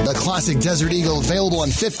Research, the classic Desert Eagle available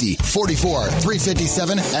in 50, 44,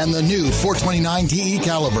 357, and the new 429 DE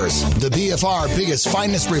calibers. The BFR biggest,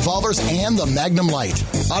 finest revolvers and the Magnum Light.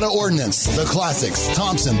 Auto Ordnance, the classics.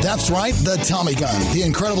 Thompson, that's right, the Tommy gun, the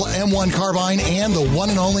incredible M1 carbine, and the one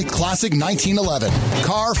and only classic 1911.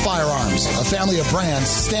 Car Firearms, a family of brands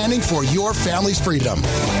standing for your family's freedom.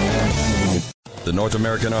 The North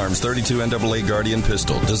American Arms 32 NAA Guardian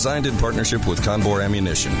pistol, designed in partnership with Conbor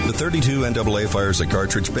Ammunition. The 32 NAA fires a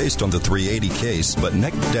cartridge based on the .380 case, but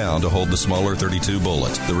neck down to hold the smaller .32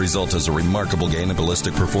 bullet. The result is a remarkable gain in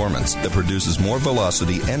ballistic performance that produces more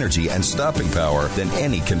velocity, energy, and stopping power than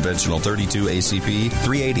any conventional .32 ACP,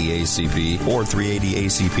 .380 ACP, or .380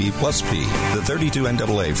 ACP plus P. The 32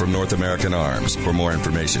 NAA from North American Arms. For more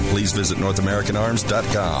information, please visit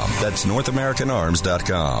NorthAmericanArms.com. That's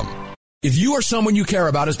NorthAmericanArms.com. If you or someone you care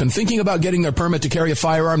about has been thinking about getting their permit to carry a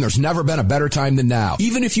firearm, there's never been a better time than now.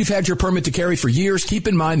 Even if you've had your permit to carry for years, keep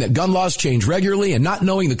in mind that gun laws change regularly, and not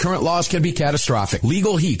knowing the current laws can be catastrophic.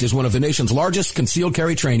 Legal Heat is one of the nation's largest concealed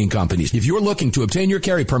carry training companies. If you're looking to obtain your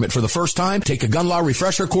carry permit for the first time, take a gun law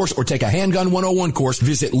refresher course or take a handgun 101 course,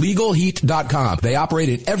 visit LegalHeat.com. They operate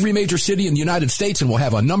in every major city in the United States and will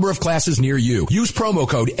have a number of classes near you. Use promo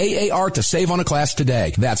code AAR to save on a class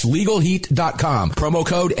today. That's LegalHeat.com. Promo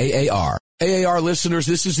code AAR. AAR listeners,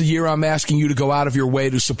 this is the year I'm asking you to go out of your way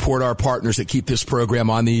to support our partners that keep this program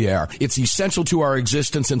on the air. It's essential to our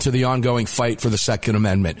existence and to the ongoing fight for the Second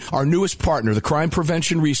Amendment. Our newest partner, the Crime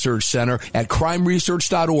Prevention Research Center at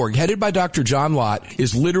crimeresearch.org, headed by Dr. John Lott,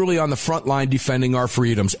 is literally on the front line defending our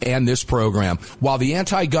freedoms and this program. While the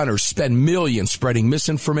anti-gunners spend millions spreading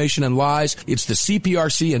misinformation and lies, it's the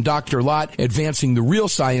CPRC and Dr. Lott advancing the real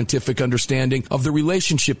scientific understanding of the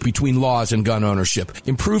relationship between laws and gun ownership,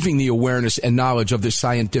 improving the awareness and knowledge of this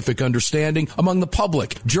scientific understanding among the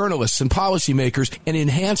public, journalists, and policymakers, and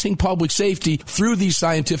enhancing public safety through these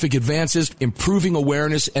scientific advances, improving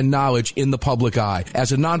awareness and knowledge in the public eye.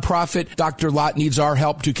 As a nonprofit, Dr. Lott needs our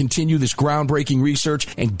help to continue this groundbreaking research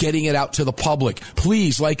and getting it out to the public.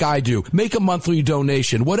 Please, like I do, make a monthly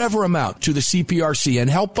donation, whatever amount, to the CPRC and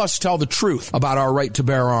help us tell the truth about our right to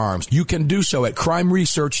bear arms. You can do so at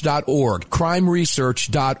crimeresearch.org.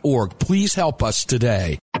 crimeresearch.org. Please help us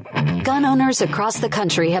today. Gun owners across the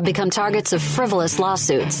country have become targets of frivolous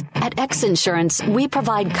lawsuits. At X Insurance, we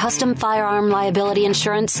provide custom firearm liability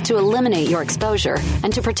insurance to eliminate your exposure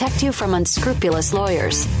and to protect you from unscrupulous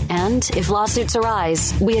lawyers. And if lawsuits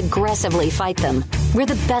arise, we aggressively fight them. We're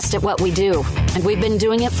the best at what we do, and we've been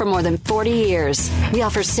doing it for more than 40 years. We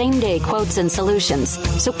offer same-day quotes and solutions.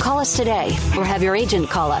 So call us today or have your agent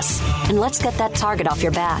call us, and let's get that target off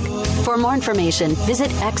your back. For more information, visit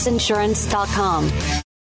xinsurance.com.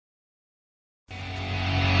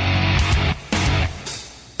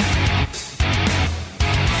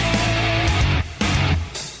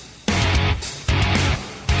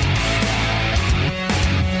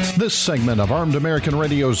 This segment of Armed American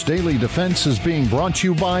Radio's Daily Defense is being brought to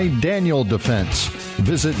you by Daniel Defense.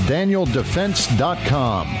 Visit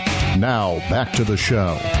DanielDefense.com. Now, back to the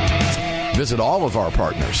show. Visit all of our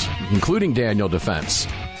partners, including Daniel Defense,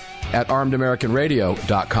 at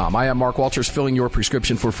ArmedAmericanRadio.com. I am Mark Walters, filling your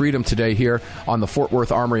prescription for freedom today here on the Fort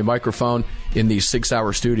Worth Armory microphone in these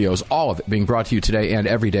 6-hour studios. All of it being brought to you today and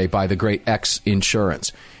every day by the great X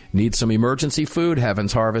Insurance. Need some emergency food?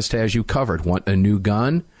 Heaven's Harvest has you covered. Want a new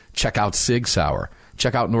gun? Check out Sig Sauer.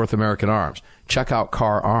 Check out North American Arms. Check out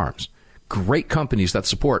Car Arms. Great companies that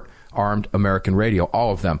support Armed American Radio.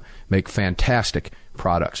 All of them make fantastic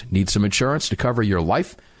products. Need some insurance to cover your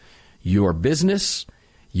life, your business,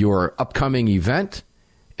 your upcoming event,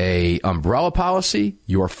 a umbrella policy,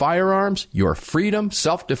 your firearms, your freedom,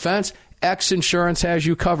 self-defense? X Insurance has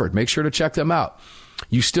you covered. Make sure to check them out.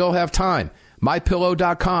 You still have time.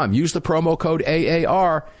 MyPillow.com. Use the promo code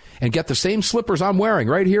AAR and get the same slippers I'm wearing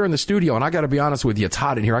right here in the studio. And I got to be honest with you, it's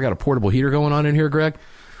hot in here. I got a portable heater going on in here, Greg.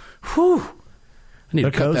 Whew. I need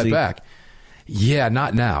to cut that back. Yeah,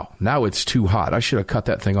 not now. Now it's too hot. I should have cut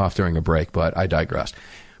that thing off during a break, but I digress.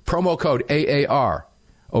 Promo code AAR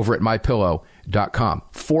over at MyPillow.com.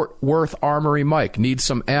 Fort Worth Armory Mike. Need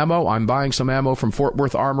some ammo? I'm buying some ammo from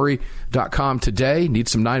FortWorthArmory.com today. Need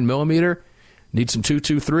some 9mm? Need some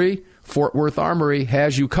 223? Fort Worth Armory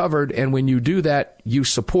has you covered, and when you do that, you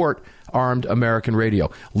support Armed American Radio.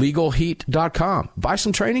 LegalHeat.com. Buy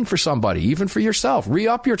some training for somebody, even for yourself.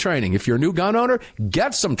 Re-up your training. If you're a new gun owner,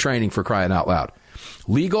 get some training, for crying out loud.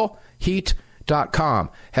 LegalHeat.com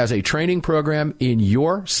has a training program in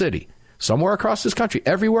your city, somewhere across this country,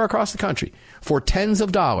 everywhere across the country, for tens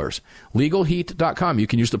of dollars. LegalHeat.com. You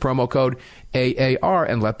can use the promo code AAR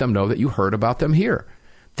and let them know that you heard about them here.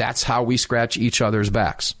 That's how we scratch each other's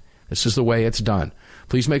backs. This is the way it's done.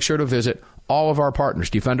 Please make sure to visit all of our partners.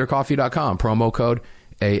 DefenderCoffee.com, promo code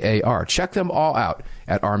AAR. Check them all out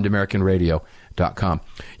at ArmedAmericanRadio.com.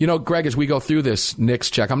 You know, Greg, as we go through this NICS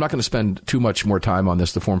check, I'm not going to spend too much more time on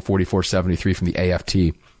this, the Form 4473 from the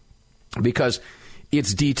AFT, because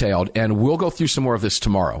it's detailed, and we'll go through some more of this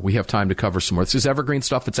tomorrow. We have time to cover some more. This is evergreen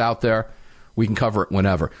stuff that's out there. We can cover it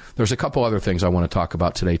whenever. There's a couple other things I want to talk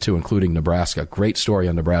about today, too, including Nebraska. Great story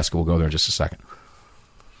on Nebraska. We'll go there in just a second.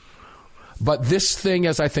 But this thing,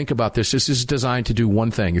 as I think about this is designed to do one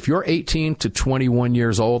thing. If you're 18 to 21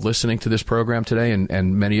 years old listening to this program today,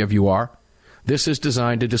 and many of you are, this is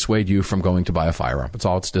designed to dissuade you from going to buy a firearm. That's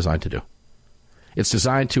all it's designed to do. It's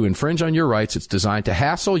designed to infringe on your rights. It's designed to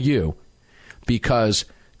hassle you because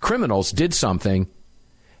criminals did something,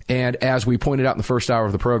 and as we pointed out in the first hour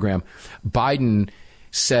of the program, Biden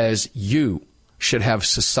says you should have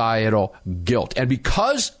societal guilt. And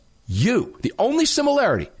because the only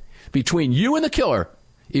similarity between you and the killer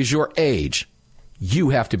is your age, you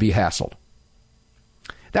have to be hassled.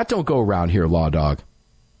 That don't go around here, Law Dog.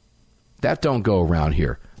 That don't go around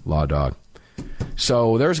here, Law Dog.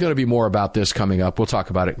 So there's going to be more about this coming up. We'll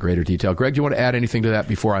talk about it in greater detail. Greg, do you want to add anything to that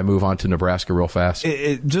before I move on to Nebraska real fast?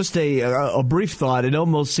 Just a brief thought. It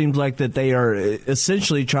almost seems like that they are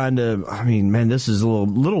essentially trying to, I mean, man, this is a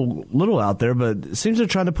little out there, but it seems they're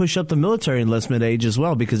trying to push up the military enlistment age as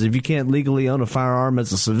well, because if you can't legally own a firearm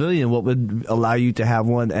as a civilian, what would allow you to have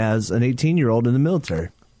one as an 18-year-old in the military?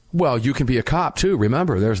 Well, you can be a cop, too.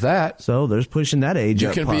 Remember, there's that. So there's pushing that age up,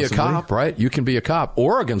 possibly. You can be a cop, right? You can be a cop.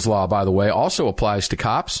 Oregon's law, by the way, also applies to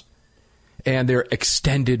cops and their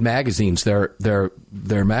extended magazines, their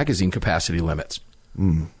magazine capacity limits.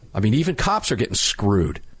 I mean, even cops are getting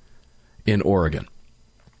screwed in Oregon.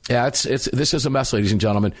 Yeah, this is a mess, ladies and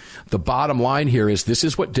gentlemen. The bottom line here is this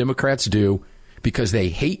is what Democrats do because they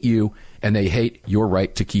hate you and they hate your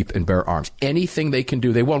right to keep and bear arms. Anything they can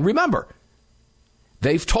do, they will. And remember,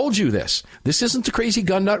 they've told you this. This isn't the crazy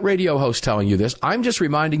gun nut radio host telling you this. I'm just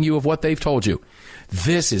reminding you of what they've told you.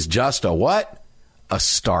 This is just a what? A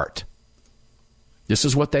start. This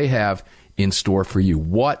is what they have in store for you.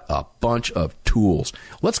 What a bunch of tools.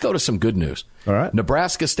 Let's go to some good news. All right.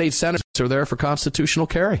 Nebraska state senators are there for constitutional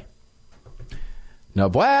carry.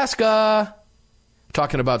 Nebraska.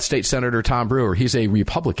 Talking about State Senator Tom Brewer. He's a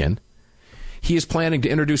Republican. He is planning to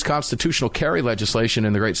introduce constitutional carry legislation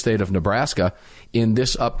in the great state of Nebraska in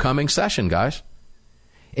this upcoming session, guys.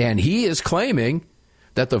 And he is claiming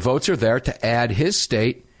that the votes are there to add his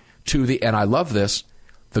state to the, and I love this,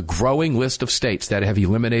 the growing list of states that have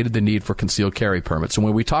eliminated the need for concealed carry permits. And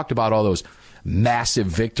when we talked about all those massive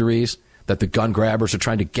victories that the gun grabbers are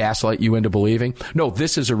trying to gaslight you into believing, no,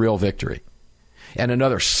 this is a real victory. And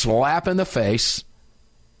another slap in the face,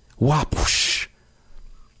 whoosh,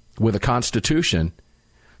 with a constitution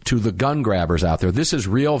to the gun grabbers out there. This is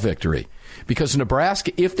real victory. Because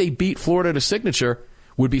Nebraska, if they beat Florida to signature,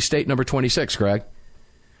 would be state number 26, Greg.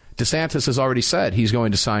 DeSantis has already said he's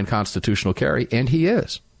going to sign constitutional carry, and he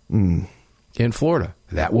is. In Florida.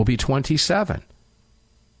 That will be 27.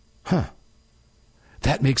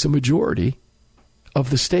 That makes a majority of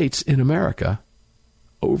the states in America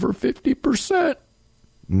over 50%.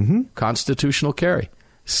 Constitutional carry.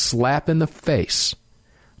 Slap in the face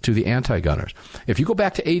to the anti-gunners. If you go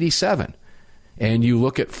back to 87 and you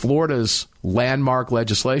look at Florida's landmark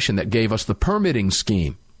legislation that gave us the permitting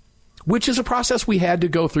scheme, which is a process we had to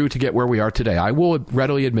go through to get where we are today. I will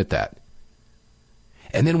readily admit that.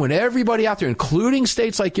 And then when everybody out there, including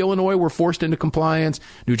states like Illinois, were forced into compliance,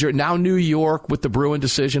 New Jersey, now New York with the Bruen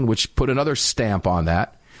decision, which put another stamp on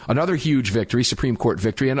that, another huge victory, Supreme Court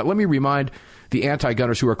victory. And let me remind the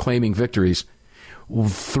anti-gunners who are claiming victories,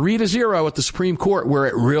 3-0 at the Supreme Court where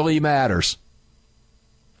it really matters.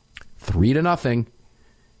 3-0.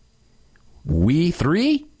 We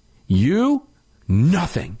 3, you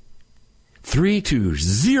nothing.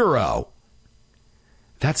 3-0.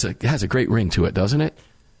 That has a great ring to it, doesn't it?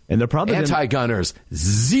 And they're probably anti-gunners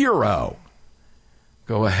 0.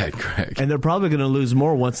 Go ahead, Greg. And they're probably going to lose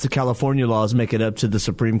more once the California laws make it up to the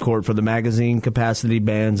Supreme Court for the magazine capacity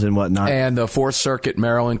bans and whatnot. And the Fourth Circuit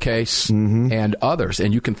Maryland case and others.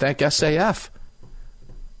 And you can thank SAF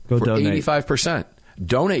for donate. 85%.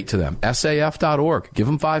 Donate to them. SAF.org. Give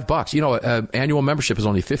them $5. You know, annual membership is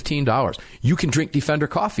only $15. You can drink Defender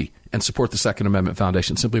coffee and support the Second Amendment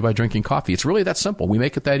Foundation simply by drinking coffee. It's really that simple. We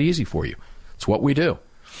make it that easy for you. It's what we do.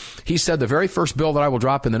 He said the very first bill that I will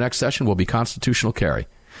drop in the next session will be constitutional carry.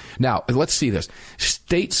 Now, let's see this.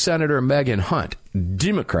 State Senator Megan Hunt,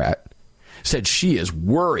 Democrat, said she is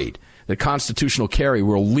worried that constitutional carry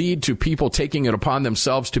will lead to people taking it upon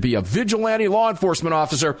themselves to be a vigilante law enforcement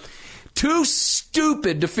officer. Too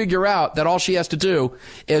stupid to figure out that all she has to do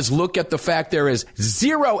is look at the fact there is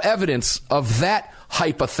zero evidence of that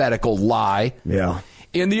hypothetical lie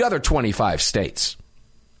in the other 25 states.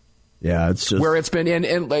 Yeah, it's just where it's been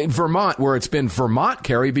in Vermont, where it's been Vermont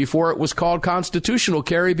carry before it was called constitutional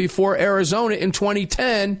carry, before Arizona in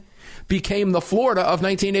 2010 became the Florida of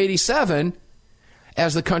 1987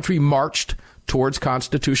 as the country marched towards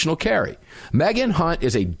constitutional carry. Megan Hunt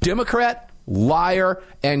is a Democrat, liar,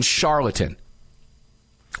 and charlatan.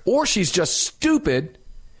 Or she's just stupid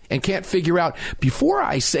and can't figure out, before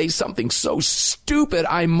I say something so stupid,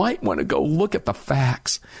 I might want to go look at the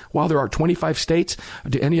facts. While there are 25 states,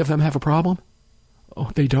 do any of them have a problem?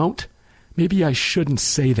 Oh, they don't? Maybe I shouldn't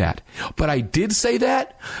say that. But I did say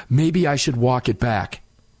that? Maybe I should walk it back.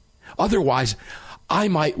 Otherwise, I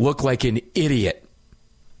might look like an idiot.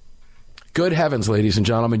 Good heavens, ladies and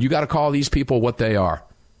gentlemen, you got to call these people what they are.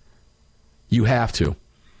 You have to.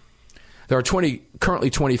 There are currently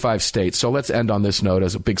 25 states, so let's end on this note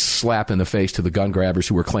as a big slap in the face to the gun grabbers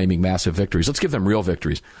who are claiming massive victories. Let's give them real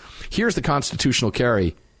victories. Here's the constitutional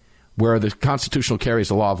carry, where the constitutional carry is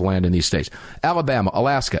the law of the land in these states. Alabama,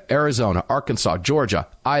 Alaska, Arizona, Arkansas, Georgia,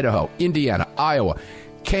 Idaho, Indiana, Iowa,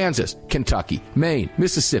 Kansas, Kentucky, Maine,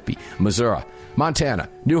 Mississippi, Missouri, Montana,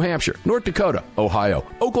 New Hampshire, North Dakota, Ohio,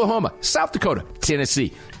 Oklahoma, South Dakota,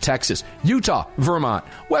 Tennessee, Texas, Utah, Vermont,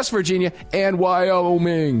 West Virginia, and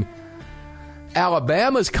Wyoming.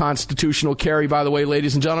 Alabama's constitutional carry, by the way,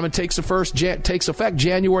 ladies and gentlemen, takes effect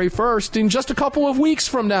January 1st in just a couple of weeks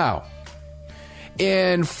from now.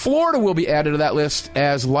 And Florida will be added to that list,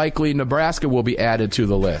 as likely Nebraska will be added to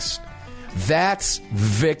the list. That's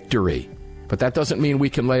victory. But that doesn't mean we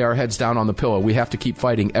can lay our heads down on the pillow. We have to keep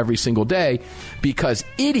fighting every single day because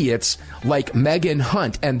idiots like Megan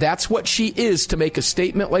Hunt, and that's what she is to make a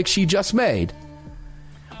statement like she just made,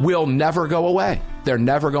 will never go away. They're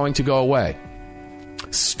never going to go away.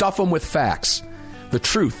 Stuff them with facts. The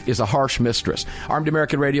truth is a harsh mistress. Armed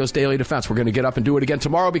American Radio's Daily Defense. We're going to get up and do it again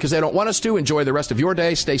tomorrow because they don't want us to. Enjoy the rest of your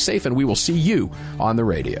day. Stay safe, and we will see you on the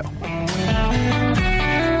radio.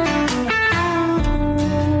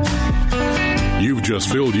 You've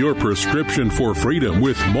just filled your prescription for freedom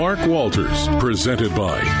with Mark Walters, presented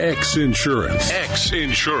by X Insurance. X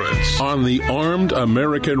Insurance on the Armed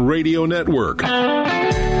American Radio Network.